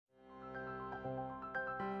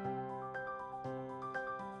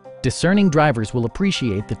Discerning drivers will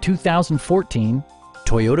appreciate the 2014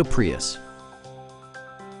 Toyota Prius.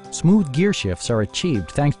 Smooth gear shifts are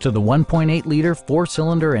achieved thanks to the 1.8-liter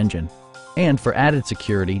four-cylinder engine. And for added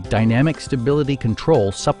security, dynamic stability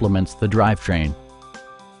control supplements the drivetrain.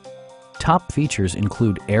 Top features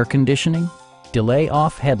include air conditioning,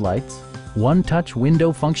 delay-off headlights, one-touch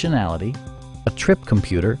window functionality, a trip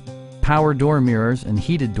computer, power door mirrors and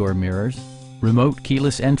heated door mirrors, remote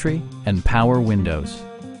keyless entry, and power windows.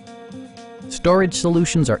 Storage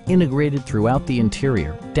solutions are integrated throughout the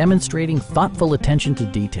interior, demonstrating thoughtful attention to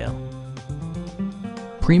detail.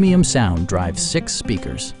 Premium sound drives 6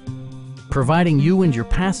 speakers, providing you and your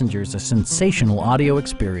passengers a sensational audio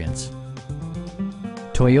experience.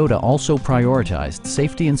 Toyota also prioritized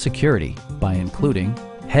safety and security by including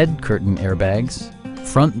head curtain airbags,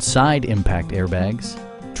 front and side impact airbags,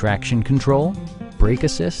 traction control, brake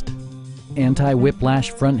assist,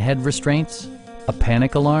 anti-whiplash front head restraints, a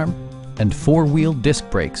panic alarm, and 4-wheel disc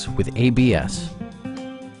brakes with ABS.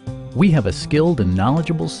 We have a skilled and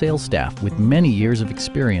knowledgeable sales staff with many years of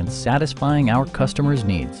experience satisfying our customers'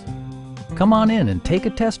 needs. Come on in and take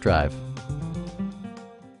a test drive.